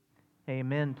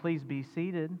Amen. Please be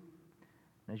seated.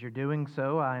 As you're doing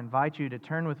so, I invite you to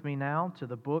turn with me now to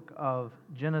the book of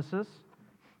Genesis,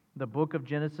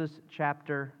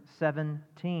 chapter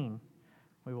 17.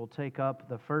 We will take up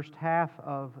the first half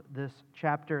of this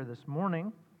chapter this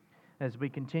morning as we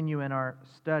continue in our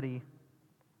study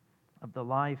of the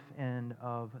life and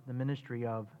of the ministry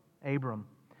of Abram.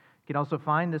 You can also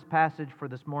find this passage for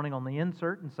this morning on the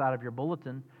insert inside of your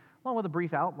bulletin, along with a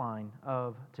brief outline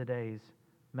of today's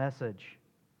message.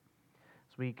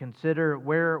 As we consider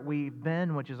where we've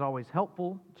been, which is always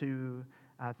helpful to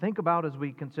think about as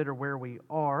we consider where we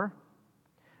are,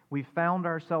 we found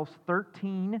ourselves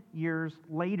 13 years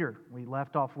later. We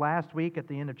left off last week at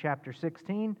the end of chapter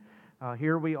 16.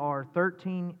 Here we are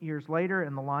 13 years later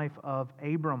in the life of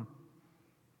Abram.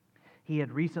 He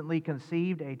had recently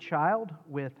conceived a child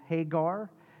with Hagar,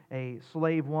 a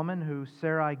slave woman who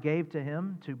Sarai gave to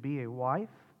him to be a wife.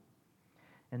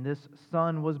 And this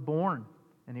son was born,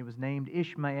 and he was named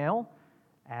Ishmael,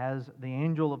 as the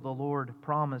angel of the Lord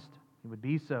promised he would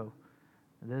be so.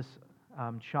 This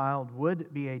child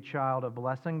would be a child of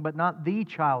blessing, but not the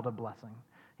child of blessing.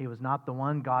 He was not the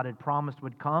one God had promised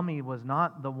would come. He was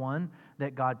not the one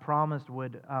that God promised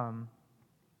would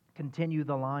continue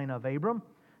the line of Abram.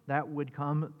 That would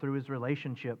come through his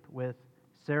relationship with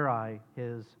Sarai,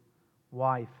 his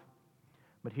wife.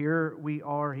 But here we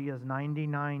are, he is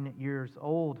 99 years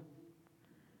old,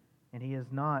 and he has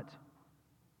not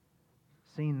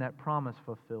seen that promise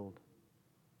fulfilled.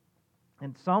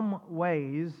 In some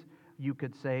ways, you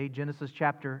could say Genesis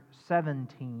chapter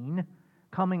 17,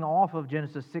 coming off of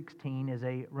Genesis 16, is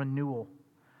a renewal,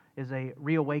 is a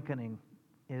reawakening,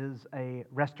 is a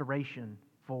restoration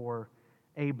for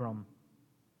Abram.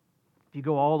 If you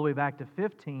go all the way back to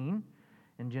 15,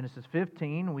 in Genesis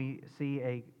 15, we see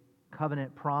a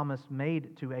covenant promise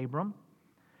made to Abram,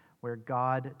 where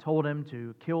God told him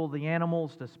to kill the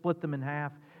animals, to split them in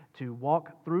half, to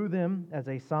walk through them as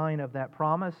a sign of that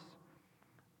promise.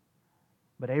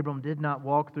 But Abram did not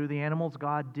walk through the animals.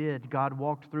 God did. God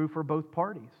walked through for both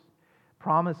parties,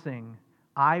 promising,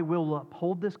 I will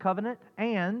uphold this covenant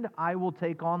and I will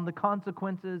take on the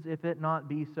consequences if it not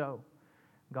be so.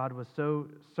 God was so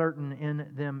certain in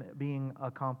them being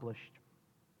accomplished.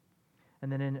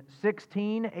 And then in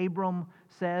 16, Abram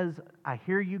says, I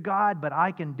hear you, God, but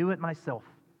I can do it myself.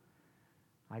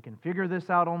 I can figure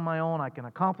this out on my own. I can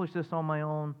accomplish this on my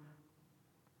own.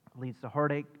 It leads to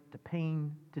heartache, to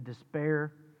pain, to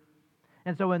despair.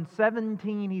 And so in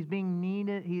 17, he's being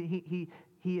needed.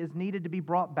 He is needed to be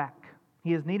brought back.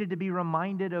 He is needed to be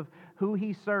reminded of who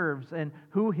he serves and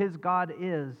who his God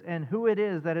is and who it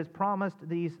is that has promised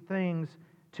these things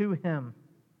to him.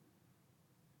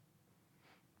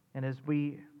 And as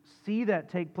we see that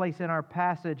take place in our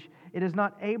passage, it is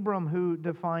not Abram who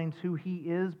defines who he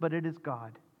is, but it is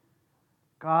God.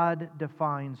 God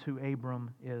defines who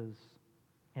Abram is.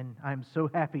 And I'm so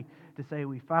happy to say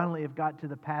we finally have got to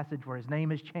the passage where his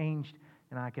name has changed,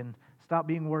 and I can stop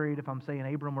being worried if I'm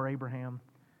saying Abram or Abraham,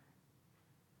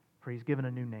 for he's given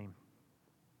a new name.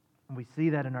 And we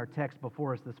see that in our text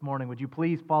before us this morning. Would you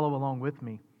please follow along with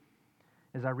me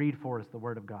as I read for us the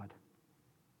Word of God?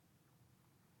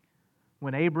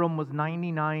 When Abram was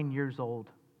 99 years old,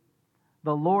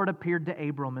 the Lord appeared to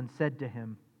Abram and said to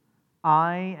him,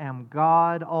 I am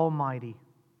God Almighty.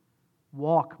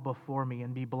 Walk before me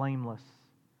and be blameless,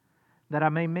 that I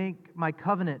may make my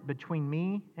covenant between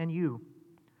me and you,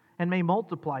 and may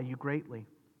multiply you greatly.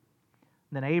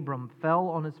 Then Abram fell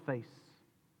on his face,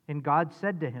 and God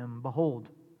said to him, Behold,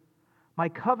 my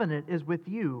covenant is with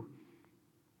you,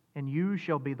 and you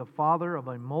shall be the father of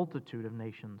a multitude of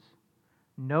nations.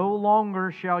 No longer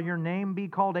shall your name be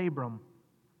called Abram,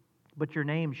 but your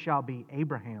name shall be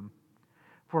Abraham.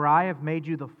 For I have made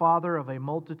you the father of a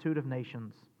multitude of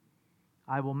nations.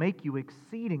 I will make you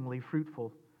exceedingly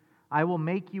fruitful. I will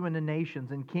make you into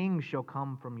nations, and kings shall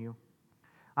come from you.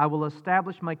 I will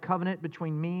establish my covenant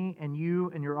between me and you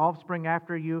and your offspring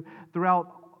after you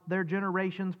throughout their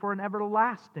generations for an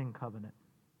everlasting covenant,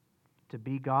 to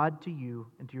be God to you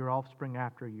and to your offspring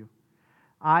after you.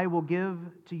 I will give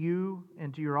to you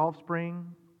and to your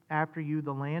offspring after you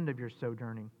the land of your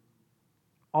sojourning,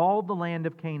 all the land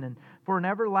of Canaan, for an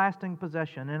everlasting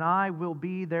possession, and I will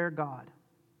be their God.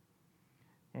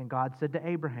 And God said to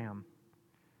Abraham,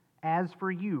 As for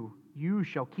you, you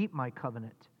shall keep my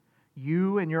covenant,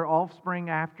 you and your offspring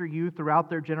after you throughout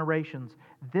their generations.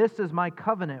 This is my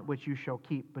covenant which you shall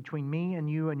keep between me and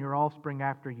you and your offspring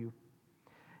after you.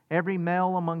 Every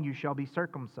male among you shall be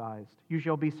circumcised. You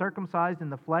shall be circumcised in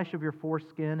the flesh of your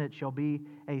foreskin. It shall be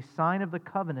a sign of the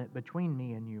covenant between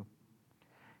me and you.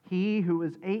 He who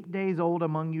is 8 days old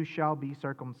among you shall be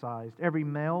circumcised. Every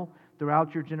male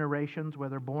throughout your generations,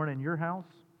 whether born in your house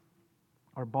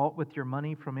or bought with your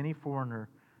money from any foreigner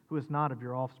who is not of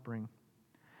your offspring.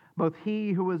 Both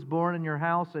he who is born in your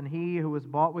house and he who is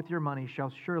bought with your money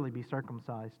shall surely be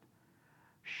circumcised.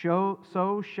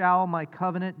 So shall my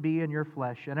covenant be in your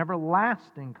flesh, an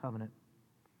everlasting covenant.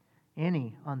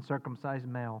 Any uncircumcised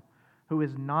male who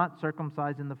is not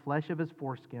circumcised in the flesh of his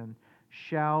foreskin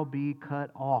shall be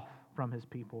cut off from his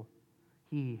people.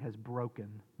 He has broken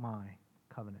my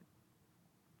covenant.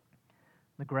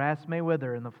 The grass may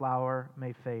wither and the flower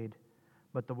may fade,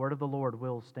 but the word of the Lord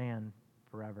will stand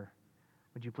forever.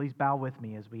 Would you please bow with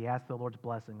me as we ask the Lord's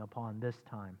blessing upon this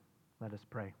time? Let us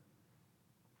pray.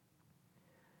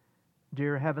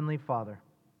 Dear Heavenly Father,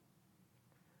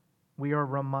 we are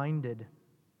reminded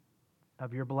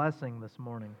of your blessing this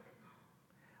morning.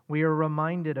 We are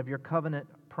reminded of your covenant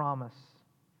promise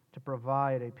to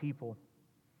provide a people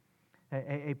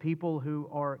who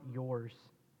are yours,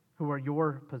 who are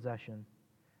your possession,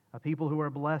 a people who are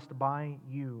blessed by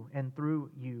you and through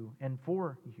you and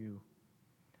for you.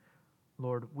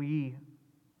 Lord, we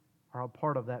are a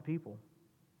part of that people.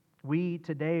 We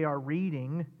today are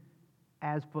reading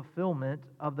as fulfillment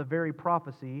of the very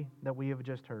prophecy that we have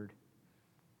just heard.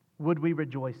 Would we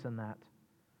rejoice in that?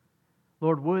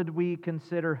 Lord, would we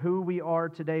consider who we are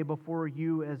today before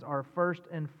you as our first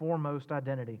and foremost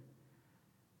identity?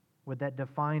 Would that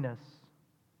define us,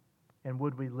 and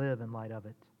would we live in light of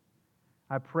it?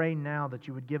 I pray now that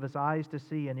you would give us eyes to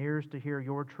see and ears to hear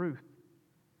your truth,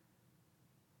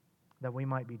 that we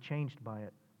might be changed by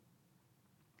it.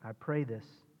 I pray this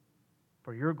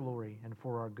for your glory and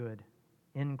for our good.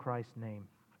 In Christ's name,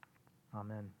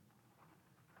 amen.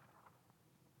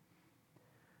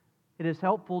 It is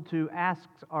helpful to ask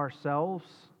ourselves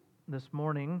this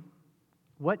morning,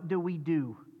 what do we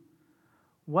do?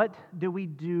 What do we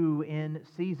do in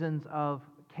seasons of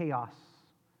chaos,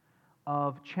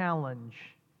 of challenge,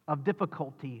 of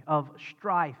difficulty, of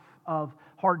strife, of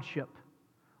hardship?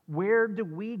 Where do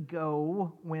we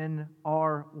go when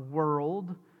our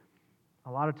world,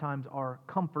 a lot of times our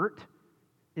comfort,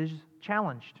 is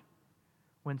challenged?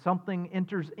 When something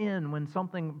enters in, when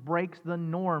something breaks the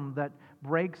norm, that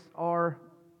breaks our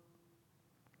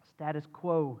status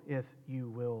quo, if you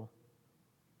will.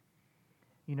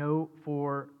 You know,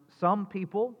 for some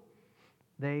people,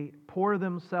 they pour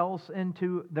themselves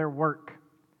into their work.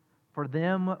 For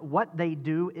them, what they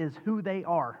do is who they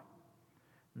are.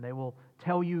 And they will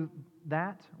tell you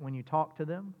that when you talk to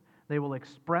them. They will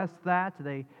express that.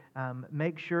 They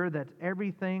make sure that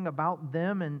everything about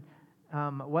them and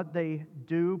what they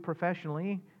do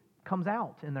professionally comes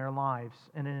out in their lives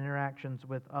and in interactions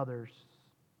with others.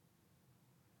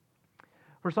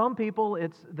 For some people,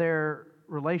 it's their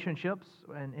relationships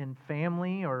in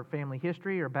family or family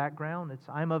history or background. It's,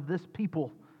 I'm of this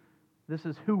people. This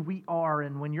is who we are.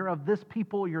 And when you're of this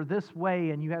people, you're this way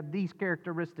and you have these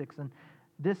characteristics. And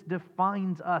this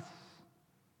defines us.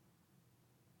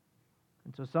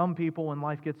 And so some people, when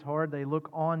life gets hard, they look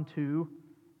on to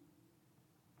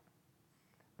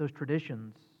those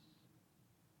traditions.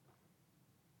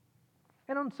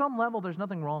 And on some level, there's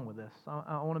nothing wrong with this.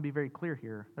 I want to be very clear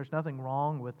here. There's nothing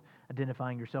wrong with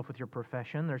identifying yourself with your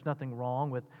profession. There's nothing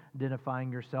wrong with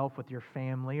identifying yourself with your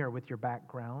family or with your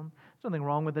background. There's nothing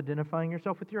wrong with identifying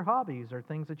yourself with your hobbies or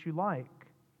things that you like.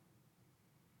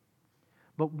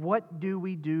 But what do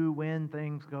we do when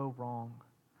things go wrong?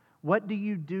 What do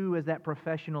you do as that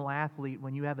professional athlete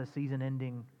when you have a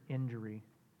season-ending injury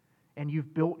and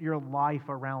you've built your life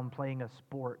around playing a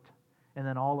sport and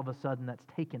then all of a sudden that's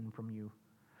taken from you?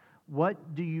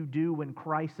 What do you do when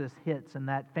crisis hits and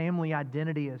that family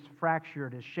identity is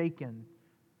fractured, is shaken?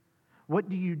 What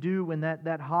do you do when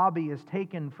that hobby is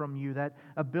taken from you, that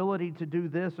ability to do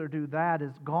this or do that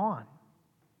is gone?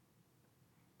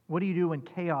 What do you do when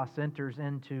chaos enters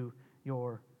into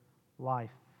your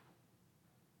life?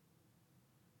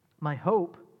 My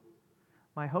hope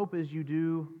is you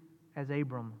do as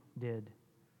Abram did.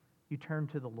 You turn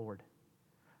to the Lord.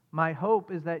 My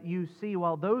hope is that you see,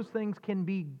 while those things can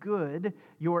be good,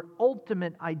 your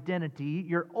ultimate identity,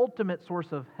 your ultimate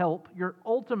source of help, your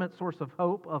ultimate source of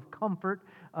hope, of comfort,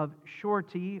 of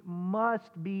surety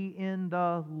must be in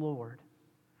the Lord.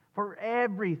 For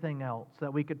everything else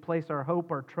that we could place our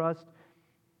hope or trust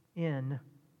in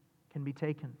can be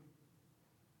taken,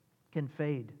 can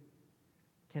fade,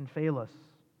 can fail us.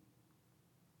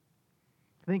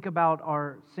 Think about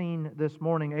our scene this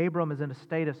morning. Abram is in a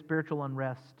state of spiritual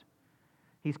unrest.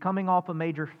 He's coming off a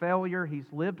major failure. He's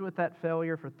lived with that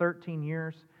failure for 13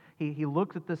 years. He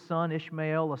looks at this son,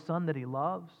 Ishmael, a son that he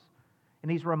loves.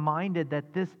 And he's reminded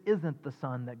that this isn't the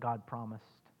son that God promised,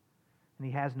 and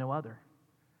he has no other.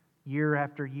 Year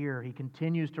after year, he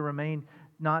continues to remain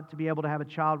not to be able to have a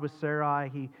child with Sarai.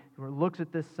 He looks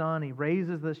at this son, he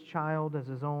raises this child as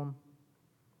his own.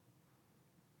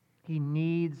 He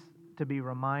needs to be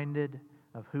reminded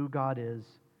of who God is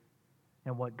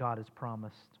and what God has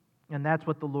promised. And that's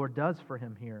what the Lord does for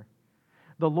him here.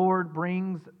 The Lord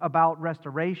brings about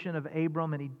restoration of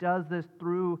Abram, and he does this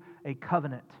through a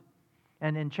covenant.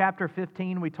 And in chapter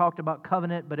 15, we talked about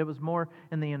covenant, but it was more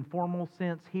in the informal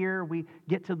sense. Here we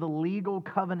get to the legal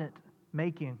covenant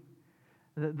making,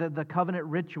 the covenant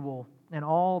ritual, and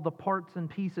all the parts and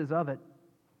pieces of it.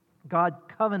 God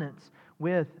covenants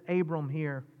with Abram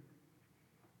here,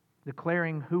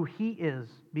 declaring who he is,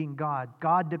 being God.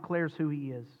 God declares who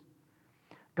he is.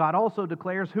 God also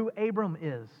declares who Abram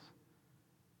is.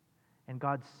 And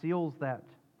God seals that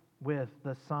with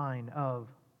the sign of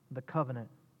the covenant.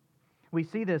 We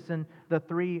see this in the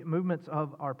three movements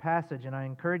of our passage, and I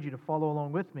encourage you to follow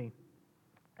along with me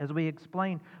as we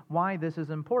explain why this is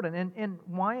important. And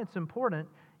why it's important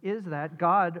is that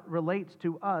God relates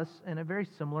to us in a very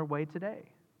similar way today.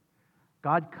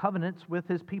 God covenants with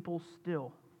his people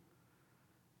still.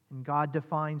 And God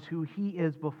defines who he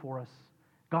is before us.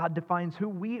 God defines who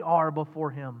we are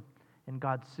before him. And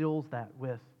God seals that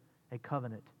with a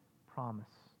covenant promise.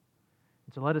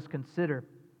 And so let us consider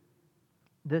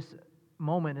this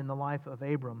moment in the life of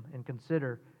Abram and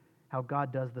consider how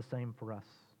God does the same for us.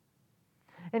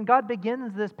 And God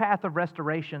begins this path of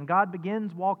restoration. God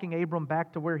begins walking Abram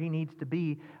back to where he needs to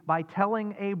be by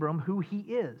telling Abram who he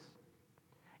is.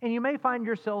 And you may find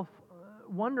yourself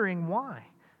wondering why.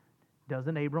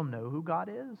 Doesn't Abram know who God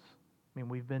is? I mean,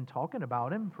 we've been talking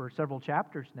about him for several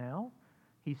chapters now.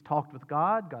 He's talked with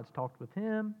God. God's talked with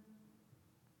him.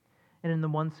 And in the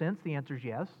one sense, the answer is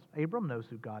yes. Abram knows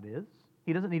who God is.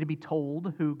 He doesn't need to be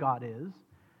told who God is.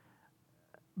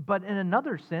 But in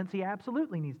another sense, he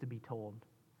absolutely needs to be told.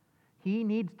 He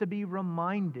needs to be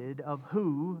reminded of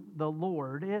who the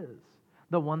Lord is,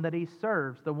 the one that he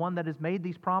serves, the one that has made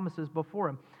these promises before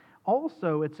him.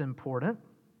 Also, it's important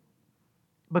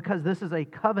because this is a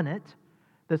covenant,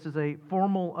 this is a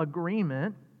formal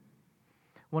agreement.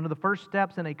 One of the first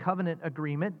steps in a covenant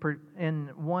agreement,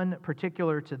 and one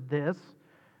particular to this,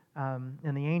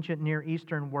 in the ancient Near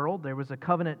Eastern world, there was a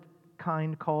covenant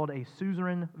kind called a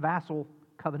suzerain vassal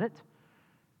covenant,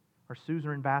 or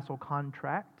suzerain vassal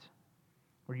contract,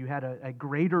 where you had a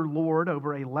greater lord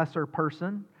over a lesser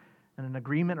person, and an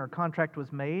agreement or contract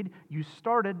was made. You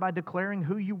started by declaring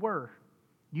who you were.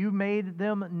 You made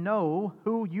them know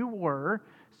who you were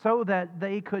so that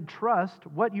they could trust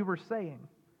what you were saying.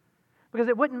 Because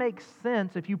it wouldn't make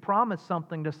sense if you promised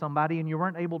something to somebody and you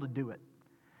weren't able to do it.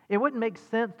 It wouldn't make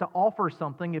sense to offer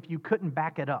something if you couldn't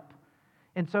back it up.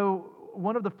 And so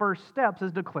one of the first steps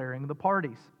is declaring the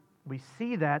parties. We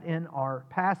see that in our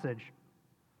passage.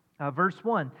 Verse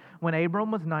 1, when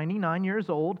Abram was 99 years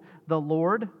old, the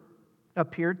Lord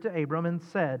appeared to Abram and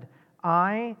said,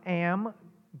 I am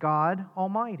God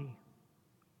Almighty.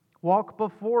 Walk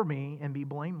before me and be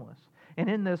blameless. And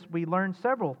in this, we learn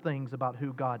several things about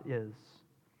who God is.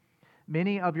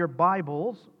 Many of your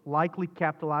Bibles likely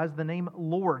capitalize the name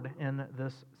Lord in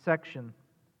this section.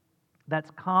 That's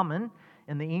common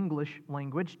in the English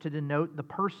language to denote the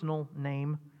personal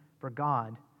name for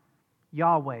God.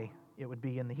 Yahweh, it would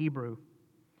be in the Hebrew.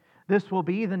 This will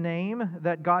be the name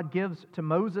that God gives to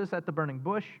Moses at the burning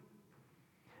bush.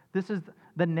 This is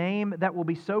the name that will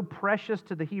be so precious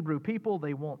to the Hebrew people,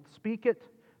 they won't speak it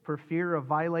for fear of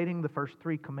violating the first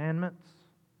three commandments.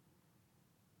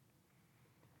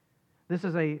 This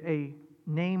is a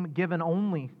name given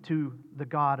only to the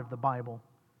God of the Bible.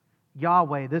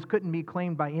 Yahweh, this couldn't be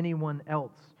claimed by anyone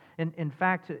else. And in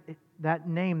fact, that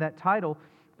name, that title,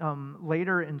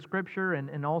 later in Scripture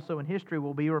and also in history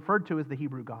will be referred to as the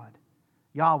Hebrew God.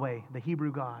 Yahweh, the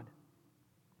Hebrew God.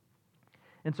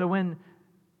 And so when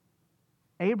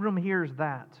Abram hears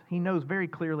that, he knows very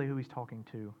clearly who he's talking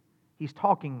to. He's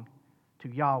talking to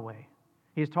Yahweh.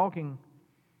 He's talking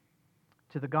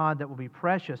to the God that will be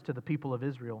precious to the people of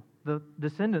Israel, the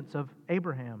descendants of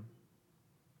Abraham.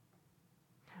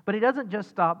 But he doesn't just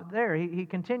stop there. He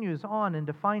continues on in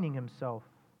defining himself.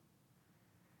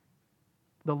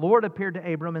 The Lord appeared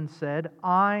to Abram and said,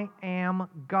 I am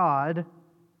God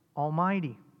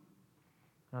Almighty.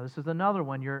 Now, this is another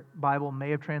one. Your Bible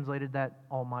may have translated that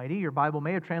Almighty. Your Bible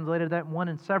may have translated that one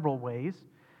in several ways.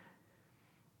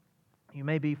 You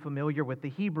may be familiar with the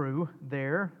Hebrew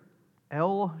there,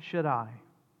 El Shaddai.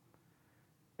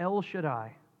 El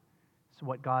Shaddai is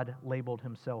what God labeled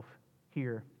himself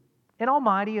here. And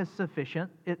Almighty is sufficient.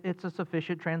 It's a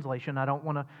sufficient translation. I don't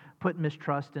want to put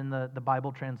mistrust in the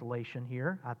Bible translation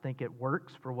here. I think it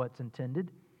works for what's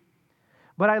intended.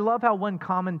 But I love how one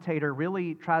commentator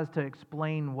really tries to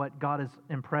explain what God is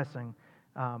impressing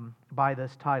by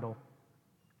this title.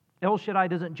 El Shaddai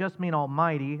doesn't just mean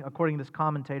Almighty. According to this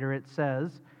commentator, it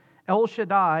says, El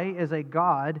Shaddai is a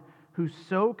God who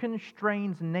so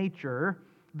constrains nature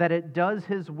that it does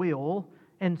His will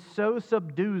and so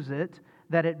subdues it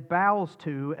that it bows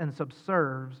to and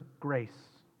subserves grace.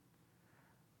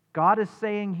 God is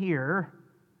saying here,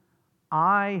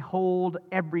 I hold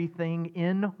everything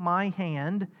in my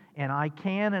hand, and I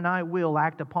can and I will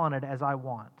act upon it as I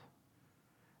want.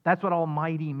 That's what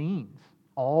Almighty means.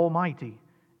 Almighty,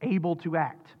 able to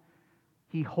act.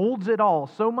 He holds it all,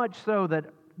 so much so that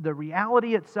the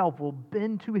reality itself will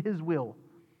bend to His will.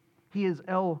 He is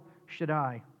El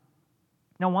Shaddai.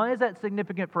 Now, why is that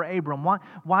significant for Abram?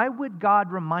 Why would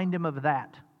God remind him of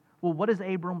that? Well, what is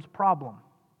Abram's problem?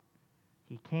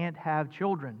 He can't have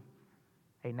children.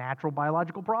 A natural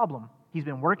biological problem. He's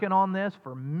been working on this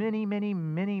for many, many,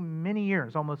 many, many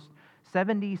years, almost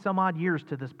 70 some odd years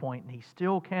to this point, and he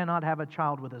still cannot have a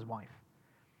child with his wife.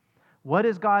 What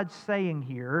is God saying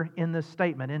here in this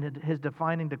statement, in His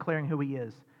defining, declaring who He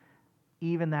is?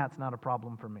 Even that's not a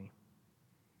problem for me.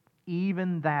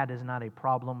 Even that is not a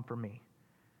problem for me.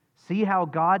 See how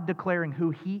God declaring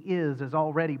who He is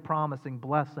already promising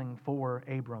blessing for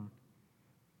Abram.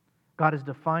 God is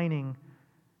defining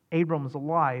Abram's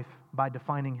life by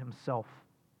defining Himself.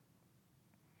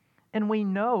 And we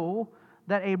know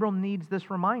that Abram needs this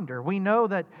reminder. We know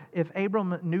that if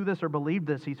Abram knew this or believed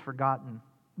this, he's forgotten.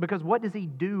 Because what does he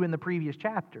do in the previous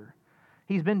chapter?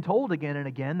 He's been told again and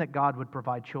again that God would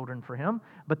provide children for him,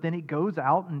 but then he goes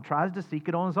out and tries to seek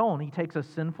it on his own. He takes a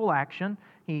sinful action.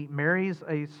 He marries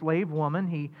a slave woman.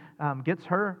 He gets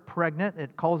her pregnant.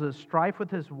 It causes strife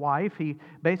with his wife. He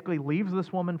basically leaves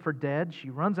this woman for dead. She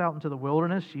runs out into the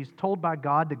wilderness. She's told by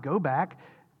God to go back.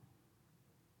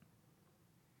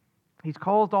 He's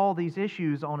caused all these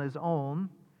issues on his own,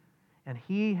 and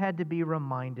he had to be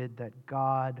reminded that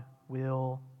God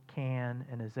will, can,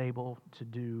 and is able to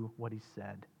do what He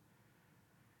said.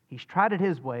 He's tried it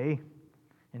His way,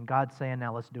 and God's saying,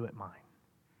 now let's do it mine.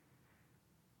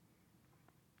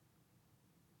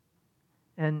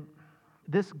 And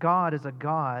this God is a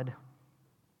God,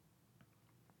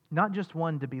 not just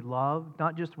one to be loved,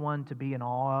 not just one to be in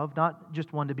awe of, not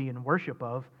just one to be in worship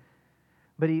of,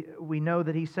 but we know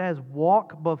that He says,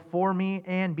 walk before me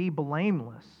and be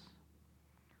blameless,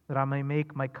 that I may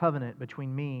make my covenant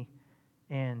between me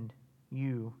and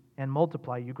you and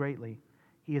multiply you greatly.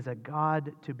 He is a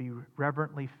God to be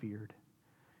reverently feared.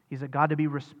 He's a God to be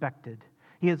respected.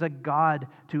 He is a God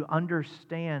to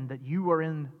understand that you are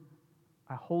in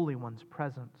a Holy One's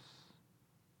presence.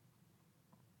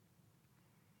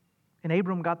 And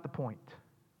Abram got the point.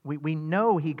 We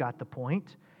know he got the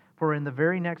point, for in the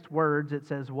very next words it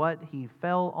says what? He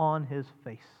fell on his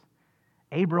face.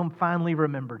 Abram finally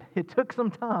remembered. It took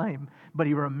some time, but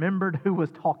he remembered who was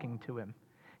talking to him.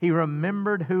 He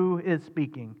remembered who is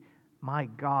speaking. My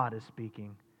God is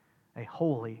speaking. A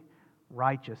holy,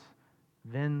 righteous,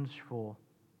 vengeful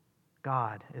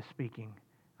God is speaking.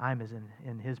 I'm as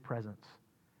in His presence.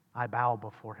 I bow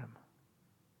before Him.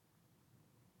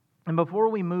 And before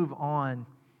we move on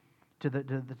to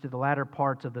the latter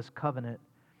parts of this covenant,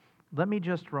 let me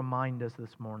just remind us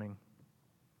this morning,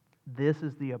 this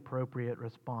is the appropriate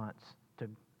response to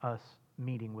us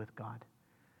meeting with God.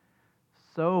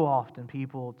 So often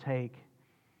people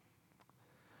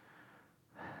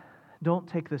don't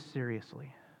take this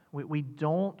seriously. We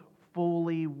don't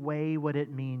fully weigh what it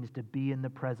means to be in the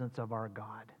presence of our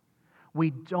God. We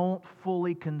don't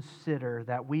fully consider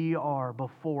that we are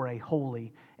before a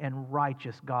holy and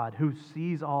righteous God who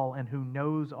sees all and who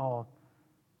knows all.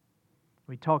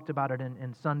 We talked about it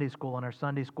in Sunday school, in our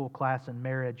Sunday school class in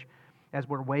marriage, as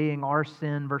we're weighing our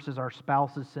sin versus our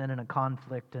spouse's sin in a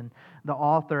conflict. And the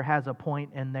author has a point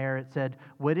in there. It said,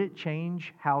 would it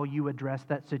change how you address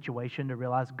that situation to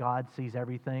realize God sees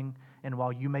everything? And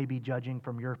while you may be judging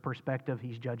from your perspective,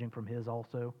 He's judging from His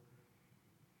also.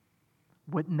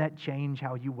 Wouldn't that change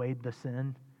how you weighed the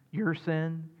sin,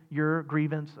 your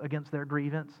grievance against their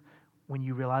grievance, when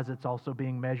you realize it's also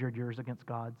being measured yours against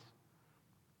God's?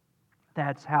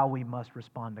 That's how we must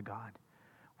respond to God.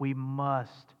 We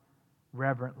must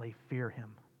reverently fear Him.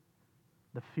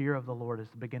 The fear of the Lord is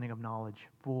the beginning of knowledge.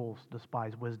 Fools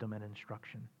despise wisdom and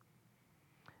instruction.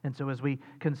 And so as we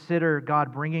consider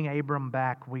God bringing Abram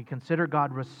back, we consider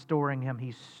God restoring him,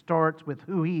 He starts with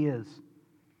who He is.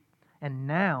 And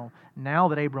now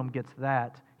that Abram gets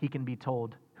that, he can be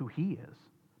told who he is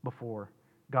before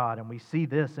God. And we see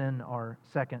this in our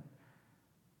second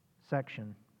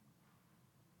section.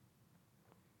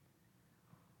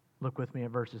 Look with me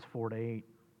at verses 4 to 8.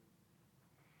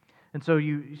 And so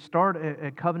you start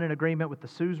a covenant agreement with the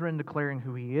suzerain declaring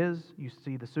who he is. You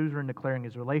see the suzerain declaring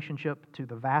his relationship to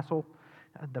the vassal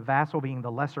being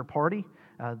the lesser party,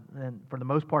 and for the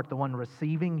most part the one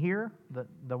receiving here,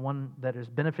 the one that is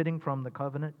benefiting from the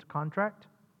covenant contract.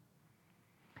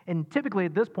 And typically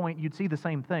at this point you'd see the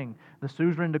same thing. The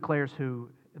suzerain declares who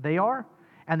they are,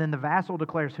 and then the vassal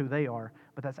declares who they are.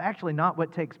 But that's actually not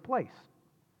what takes place.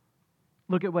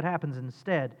 Look at what happens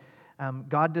instead.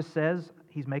 God just says,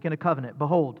 He's making a covenant.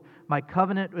 Behold, my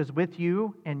covenant is with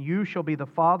you, and you shall be the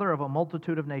father of a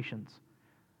multitude of nations.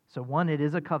 So one, it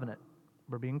is a covenant.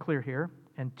 We're being clear here.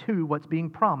 And two, what's being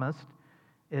promised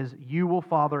is you will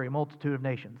father a multitude of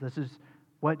nations. This is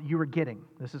what you are getting.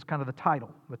 This is kind of the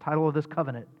title of this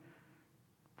covenant.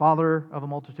 Father of a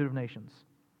multitude of nations.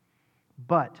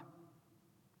 But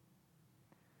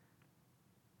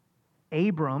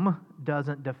Abram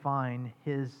doesn't define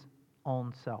his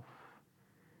own self.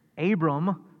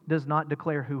 Abram does not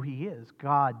declare who he is.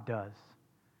 God does.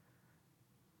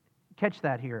 Catch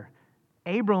that here.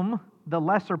 Abram, the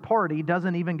lesser party,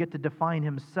 doesn't even get to define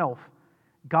himself.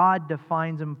 God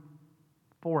defines him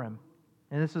for him.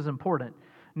 And this is important.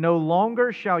 No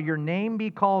longer shall your name be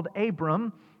called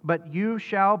Abram, but you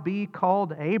shall be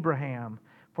called Abraham,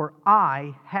 for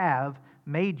I have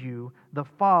made you the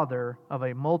father of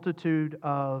a multitude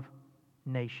of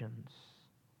nations.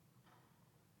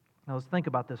 Now let's think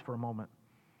about this for a moment.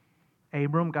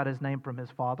 Abram got his name from his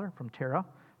father, from Terah.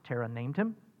 Terah named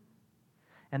him.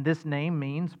 And this name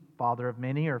means father of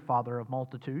many or father of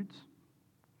multitudes.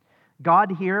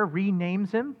 God here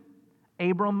renames him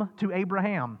Abram to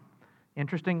Abraham.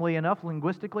 Interestingly enough,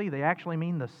 linguistically, they actually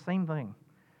mean the same thing.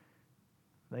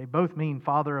 They both mean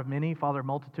father of many, father of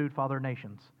multitude, father of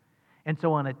nations. And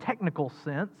so in a technical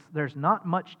sense, there's not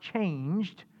much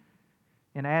changed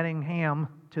in adding Ham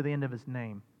to the end of his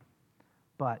name.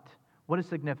 But what is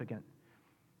significant?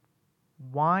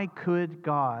 Why could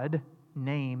God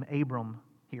name Abram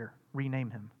here, rename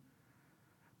him?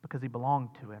 Because he belonged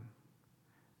to him.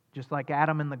 Just like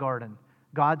Adam in the garden.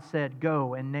 God said,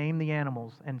 go and name the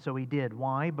animals. And so he did.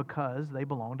 Why? Because they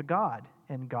belonged to God.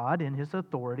 And God, in his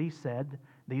authority, said,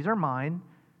 these are mine.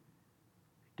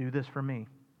 Do this for me.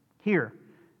 Here,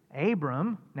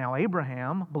 now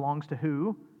Abraham belongs to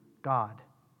who? God.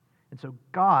 And so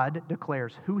God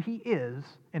declares who he is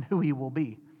and who he will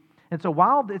be. And so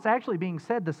while it's actually being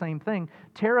said the same thing,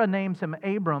 Terah names him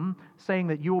Abram, saying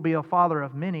that you will be a father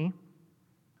of many,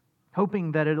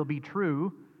 hoping that it'll be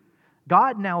true.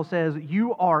 God now says,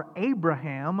 you are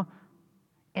Abraham.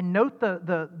 And note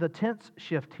the tense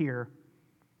shift here.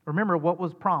 Remember what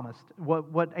was promised,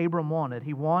 what Abram wanted.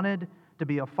 He wanted to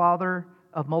be a father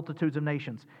of multitudes of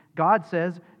nations. God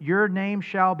says, your name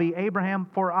shall be Abraham,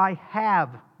 for I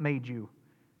have made you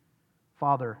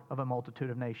father of a multitude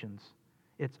of nations.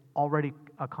 It's already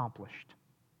accomplished.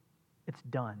 It's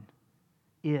done.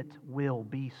 It will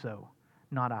be so.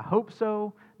 Not I hope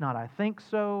so, not I think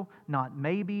so, not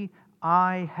maybe.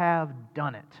 I have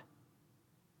done it.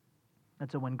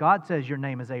 And so when God says your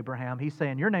name is Abraham, He's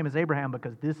saying your name is Abraham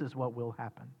because this is what will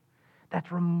happen.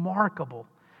 That's remarkable.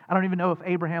 I don't even know if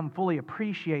Abraham fully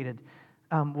appreciated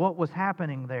what was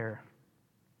happening there.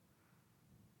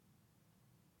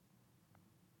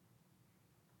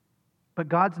 But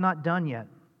God's not done yet.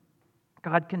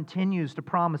 God continues to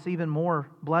promise even more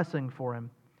blessing for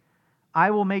him. I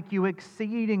will make you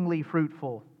exceedingly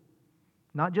fruitful.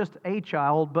 Not just a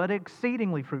child, but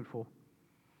exceedingly fruitful.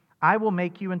 I will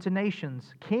make you into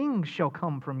nations. Kings shall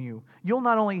come from you. You'll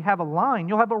not only have a line,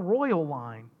 you'll have a royal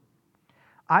line.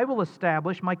 I will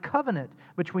establish my covenant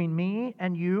between me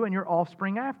and you and your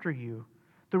offspring after you,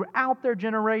 throughout their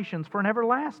generations, for an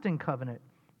everlasting covenant,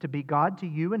 to be God to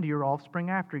you and to your offspring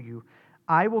after you.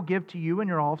 I will give to you and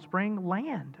your offspring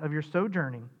land of your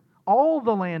sojourning, all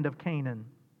the land of Canaan.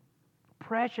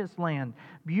 Precious land,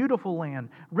 beautiful land,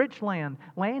 rich land,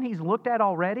 land he's looked at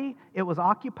already. It was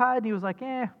occupied, and he was like,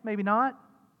 maybe not.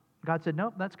 God said,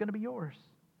 nope, that's going to be yours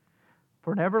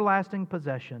for an everlasting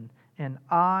possession, and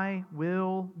I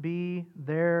will be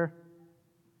their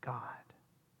God.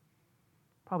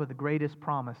 Probably the greatest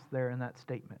promise there in that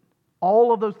statement.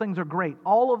 All of those things are great.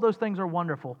 All of those things are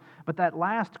wonderful. But that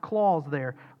last clause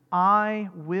there, I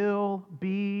will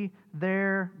be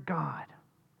their God.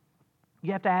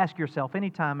 You have to ask yourself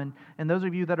anytime, and those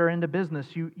of you that are into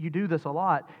business, you do this a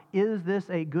lot, is this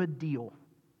a good deal?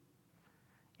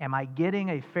 Am I getting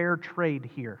a fair trade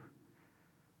here?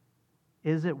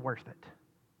 Is it worth it?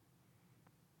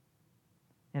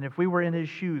 And if we were in his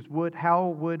shoes, how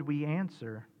would we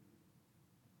answer?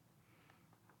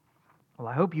 Well,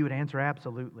 I hope you would answer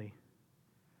absolutely.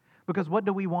 Because what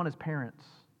do we want as parents?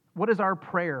 What is our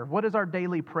prayer? What is our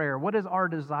daily prayer? What is our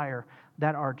desire?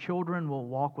 That our children will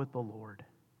walk with the Lord.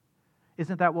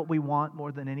 Isn't that what we want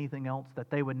more than anything else? That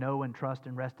they would know and trust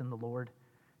and rest in the Lord?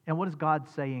 And what is God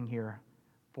saying here?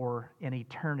 For in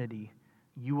eternity,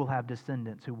 you will have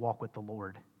descendants who walk with the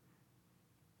Lord.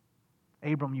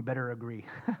 Abram, you better agree.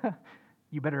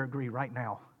 You better agree right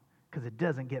now, because it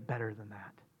doesn't get better than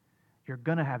that. You're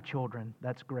going to have children.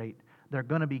 That's great. They're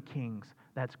going to be kings.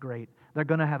 That's great. They're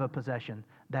going to have a possession.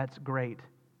 That's great.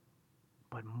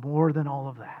 But more than all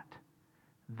of that,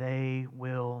 they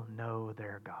will know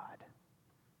their God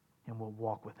and will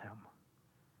walk with Him.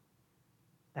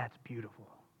 That's beautiful.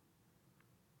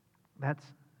 That's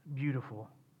beautiful.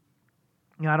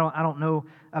 You know, I don't know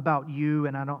about you,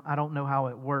 and I don't know how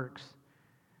it works,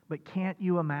 but can't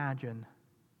you imagine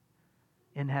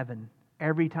in heaven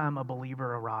every time a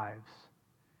believer arrives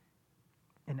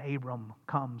and Abram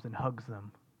comes and hugs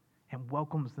them and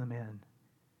welcomes them in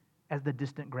as the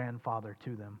distant grandfather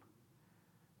to them?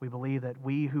 We believe that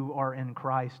we who are in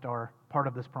Christ are part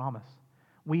of this promise.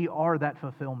 We are that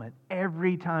fulfillment.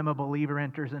 Every time a believer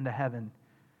enters into heaven,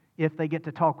 if they get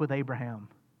to talk with Abraham,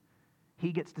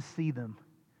 he gets to see them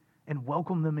and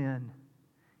welcome them in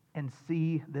and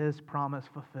see this promise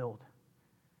fulfilled.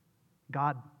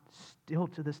 God still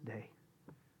to this day,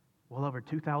 well over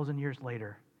 2,000 years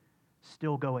later,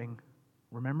 still going,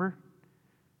 remember?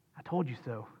 I told you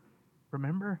so.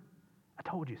 Remember? I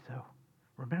told you so.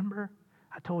 Remember?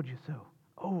 I told you so.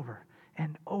 Over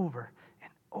and over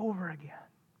and over again.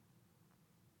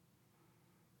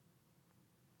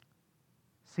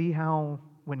 See how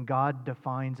when God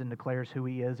defines and declares who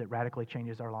He is, it radically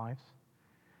changes our lives?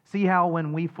 See how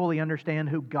when we fully understand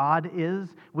who God is,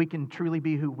 we can truly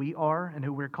be who we are and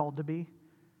who we're called to be?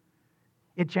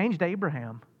 It changed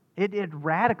Abraham. It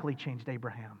radically changed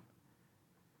Abraham.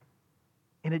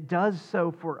 And it does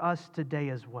so for us today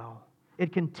as well.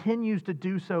 It continues to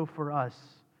do so for us.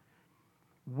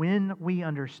 When we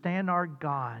understand our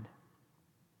God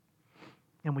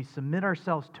and we submit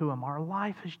ourselves to Him, our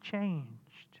life has changed.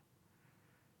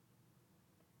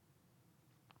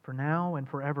 For now and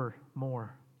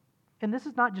forevermore. And this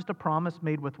is not just a promise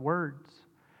made with words.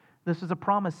 This is a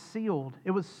promise sealed.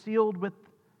 It was sealed with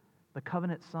the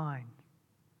covenant sign.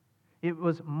 It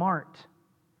was marked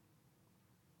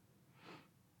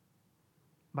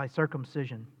by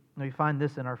circumcision. And we find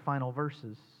this in our final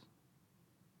verses.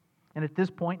 And at this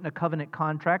point in a covenant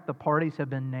contract, the parties have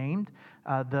been named.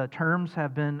 The terms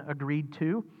have been agreed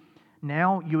to.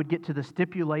 Now you would get to the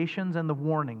stipulations and the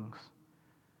warnings.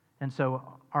 And so,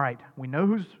 all right, we know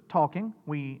who's talking.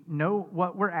 We know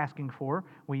what we're asking for.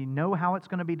 We know how it's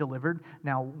going to be delivered.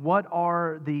 Now, what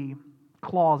are the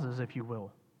clauses, if you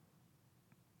will?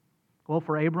 Well,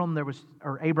 for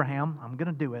Abraham, I'm going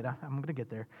to do it. I'm going to get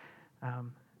there.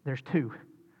 There's two.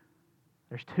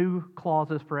 There's two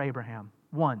clauses for Abraham.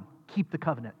 One, keep the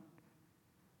covenant.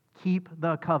 Keep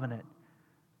the covenant.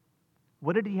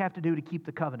 What did he have to do to keep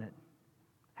the covenant?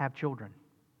 Have children.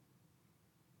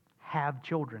 Have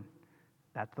children.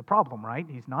 That's the problem, right?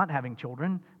 He's not having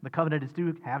children. The covenant is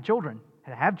to have children.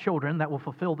 Have children that will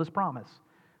fulfill this promise.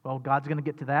 Well, God's going to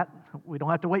get to that. We don't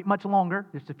have to wait much longer.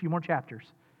 Just a few more chapters.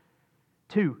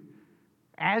 2,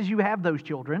 as you have those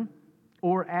children,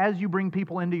 or as you bring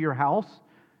people into your house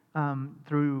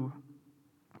through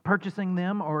purchasing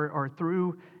them or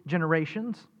through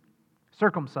generations,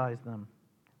 circumcise them.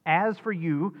 As for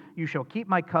you, you shall keep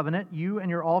my covenant, you and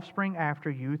your offspring after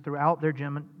you, throughout their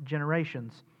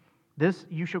generations. This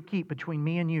you shall keep between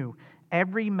me and you.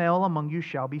 Every male among you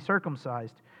shall be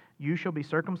circumcised. You shall be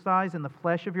circumcised in the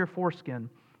flesh of your foreskin.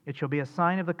 It shall be a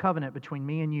sign of the covenant between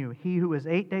me and you. He who is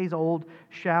 8 days old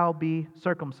shall be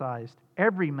circumcised.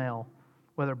 Every male,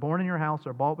 whether born in your house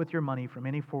or bought with your money from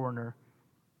any foreigner,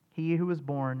 he who is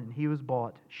born and he who is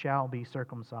bought shall be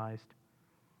circumcised.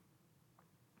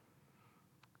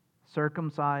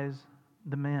 Circumcise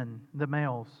the men, the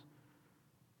males.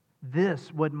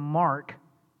 This would mark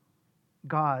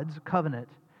God's covenant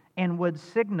and would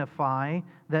signify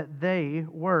that they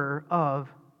were of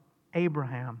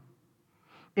Abraham.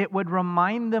 It would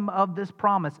remind them of this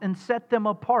promise and set them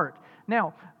apart.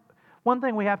 Now, one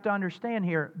thing we have to understand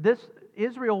here,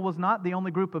 Israel was not the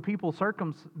only group of people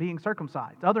being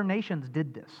circumcised. Other nations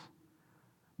did this.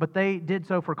 But they did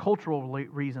so for cultural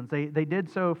reasons. They did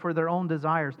so for their own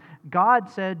desires. God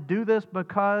said, do this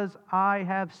because I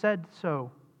have said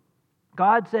so.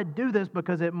 God said, do this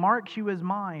because it marks you as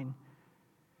mine.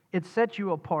 It sets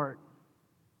you apart.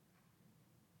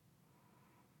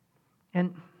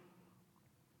 And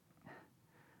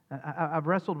I've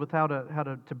wrestled with how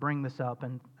to bring this up,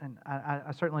 and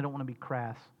I certainly don't want to be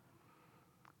crass.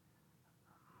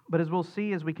 But as we'll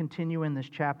see as we continue in this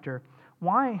chapter,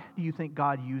 why do you think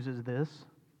God uses this?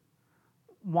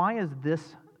 Why is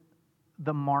this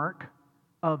the mark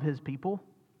of His people?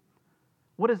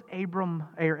 What has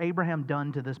Abraham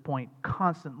done to this point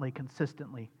constantly,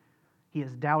 consistently? He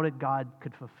has doubted God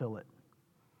could fulfill it.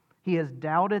 He has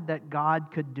doubted that God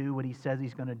could do what He says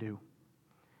He's going to do.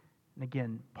 And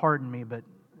again, pardon me, but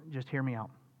just hear me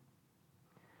out.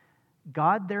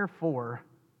 God, therefore,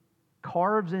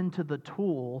 carves into the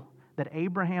tool that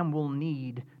Abraham will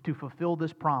need to fulfill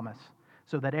this promise,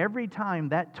 so that every time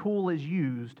that tool is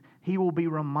used, he will be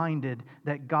reminded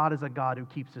that God is a God who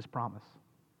keeps His promise.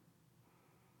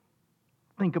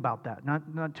 Think about that.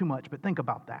 Not too much, but think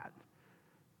about that.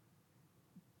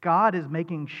 God is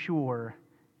making sure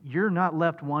you're not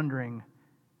left wondering,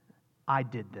 I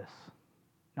did this.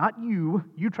 Not you.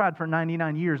 You tried for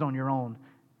 99 years on your own.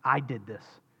 I did this.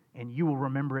 And you will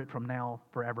remember it from now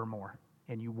forevermore.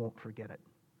 And you won't forget it.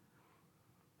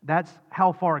 That's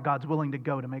how far God's willing to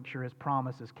go to make sure His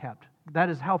promise is kept. That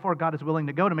is how far God is willing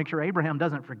to go to make sure Abraham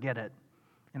doesn't forget it.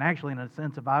 And actually, in a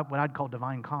sense of what I'd call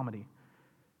divine comedy.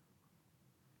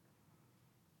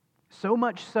 So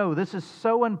much so, this is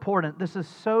so important, this is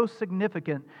so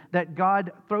significant that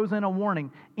God throws in a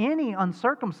warning. Any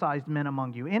uncircumcised men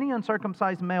among you, any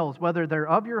uncircumcised males, whether they're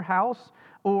of your house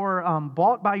or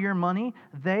bought by your money,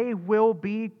 they will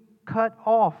be cut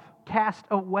off, cast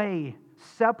away,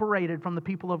 separated from the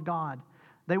people of God.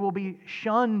 They will be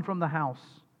shunned from the house.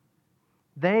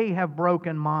 They have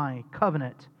broken my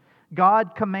covenant.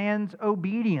 God commands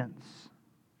obedience.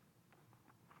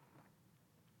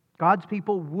 God's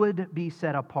people would be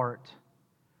set apart.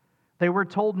 They were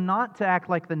told not to act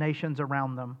like the nations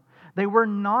around them. They were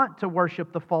not to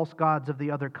worship the false gods of the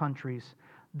other countries.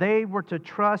 They were to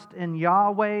trust in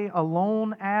Yahweh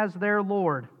alone as their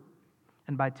Lord.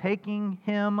 And by taking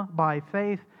Him by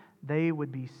faith, they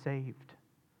would be saved.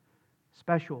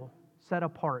 Special, set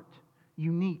apart,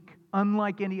 unique,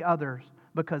 unlike any others,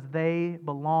 because they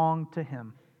belong to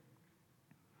Him.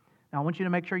 Now, I want you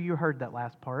to make sure you heard that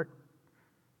last part.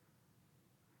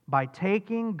 By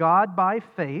taking God by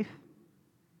faith,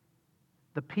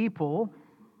 the people,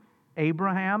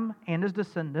 Abraham and his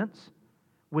descendants,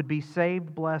 would be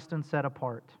saved, blessed, and set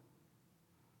apart.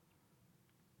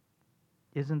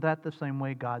 Isn't that the same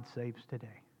way God saves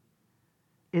today?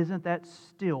 Isn't that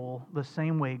still the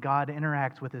same way God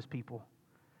interacts with His people?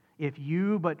 If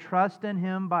you but trust in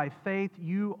Him by faith,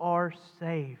 you are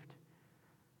saved.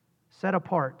 Set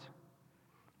apart.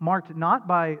 Marked not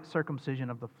by circumcision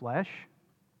of the flesh,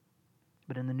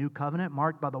 but in the new covenant,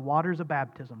 marked by the waters of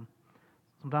baptism.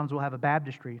 Sometimes we'll have a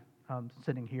baptistry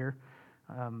sitting here,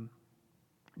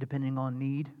 depending on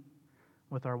need,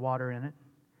 with our water in it.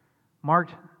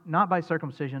 Marked not by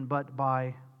circumcision, but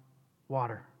by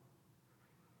water.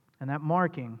 And that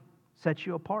marking sets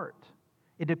you apart.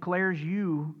 It declares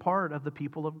you part of the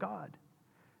people of God.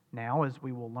 Now, as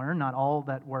we will learn, not all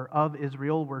that were of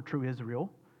Israel were true Israel.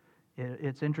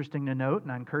 It's interesting to note,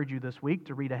 and I encourage you this week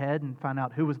to read ahead and find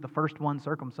out who was the first one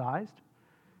circumcised.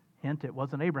 Hint, it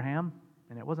wasn't Abraham,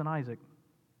 and it wasn't Isaac.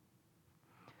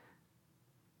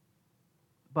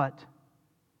 But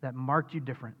that marked you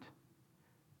different,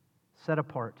 set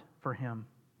apart for Him.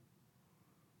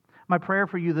 My prayer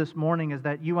for you this morning is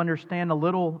that you understand a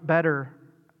little better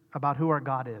about who our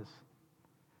God is.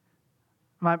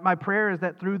 My prayer is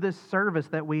that through this service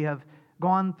that we have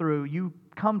gone through, you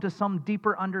come to some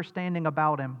deeper understanding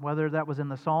about Him, whether that was in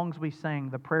the songs we sang,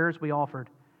 the prayers we offered,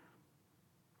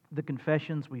 the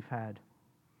confessions we've had.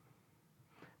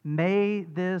 May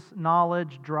this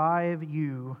knowledge drive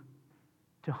you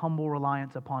to humble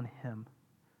reliance upon Him.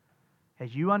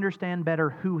 As you understand better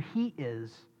who He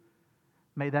is,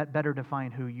 may that better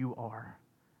define who you are.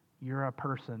 You're a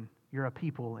person, you're a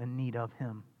people in need of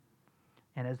Him.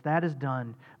 And as that is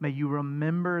done, may you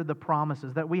remember the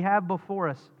promises that we have before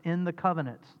us in the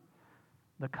covenants.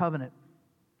 The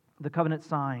covenant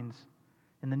signs.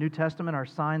 In the New Testament, our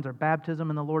signs are baptism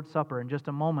and the Lord's Supper. In just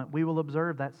a moment, we will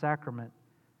observe that sacrament.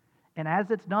 And as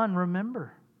it's done,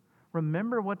 remember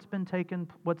what's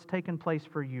taken place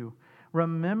for you.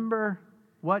 Remember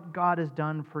what God has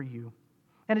done for you.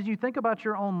 And as you think about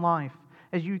your own life,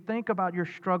 as you think about your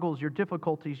struggles, your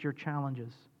difficulties, your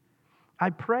challenges,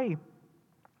 I pray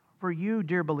for you,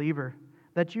 dear believer,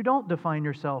 that you don't define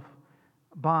yourself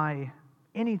by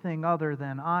anything other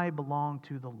than I belong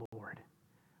to the Lord.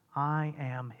 I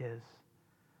am His.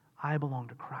 I belong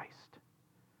to Christ.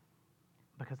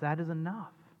 Because that is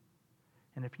enough.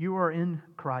 And if you are in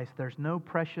Christ, there's no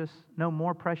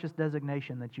more precious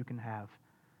designation that you can have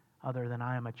other than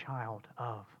I am a child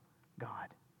of God.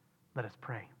 Let us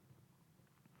pray.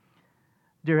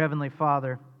 Dear Heavenly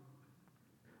Father,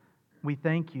 we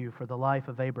thank you for the life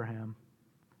of Abraham.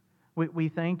 We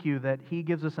thank you that he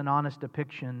gives us an honest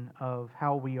depiction of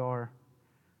how we are.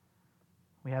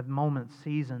 We have moments,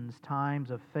 seasons, times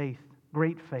of faith,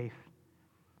 great faith.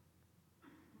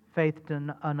 Faith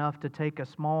enough to take a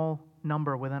small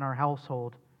number within our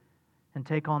household and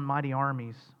take on mighty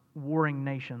armies, warring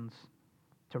nations,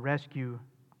 to rescue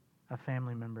a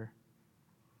family member.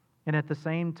 And at the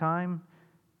same time,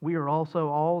 we are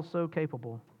also so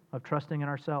capable of trusting in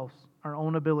ourselves, our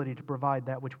own ability to provide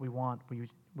that which we want,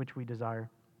 which we desire.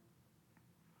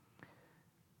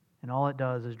 And all it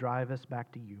does is drive us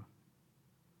back to you.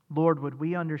 Lord, would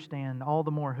we understand all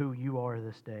the more who you are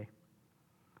this day?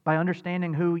 By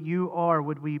understanding who you are,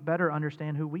 would we better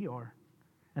understand who we are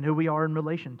and who we are in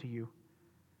relation to you?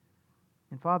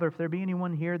 And Father, if there be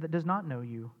anyone here that does not know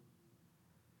you,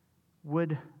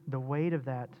 would the weight of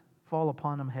that fall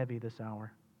upon them heavy this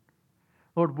hour?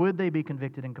 Lord, would they be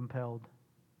convicted and compelled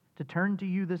to turn to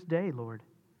you this day, Lord,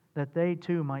 that they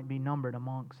too might be numbered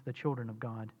amongst the children of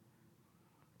God,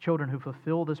 children who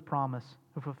fulfill this promise,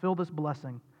 who fulfill this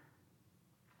blessing,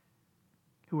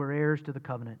 who are heirs to the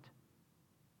covenant,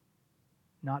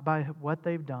 not by what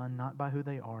they've done, not by who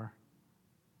they are,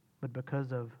 but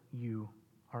because of you,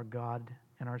 our God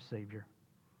and our Savior.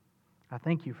 I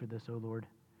thank you for this, O Lord,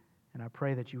 and I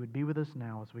pray that you would be with us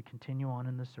now as we continue on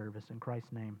in this service. In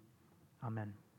Christ's name, amen.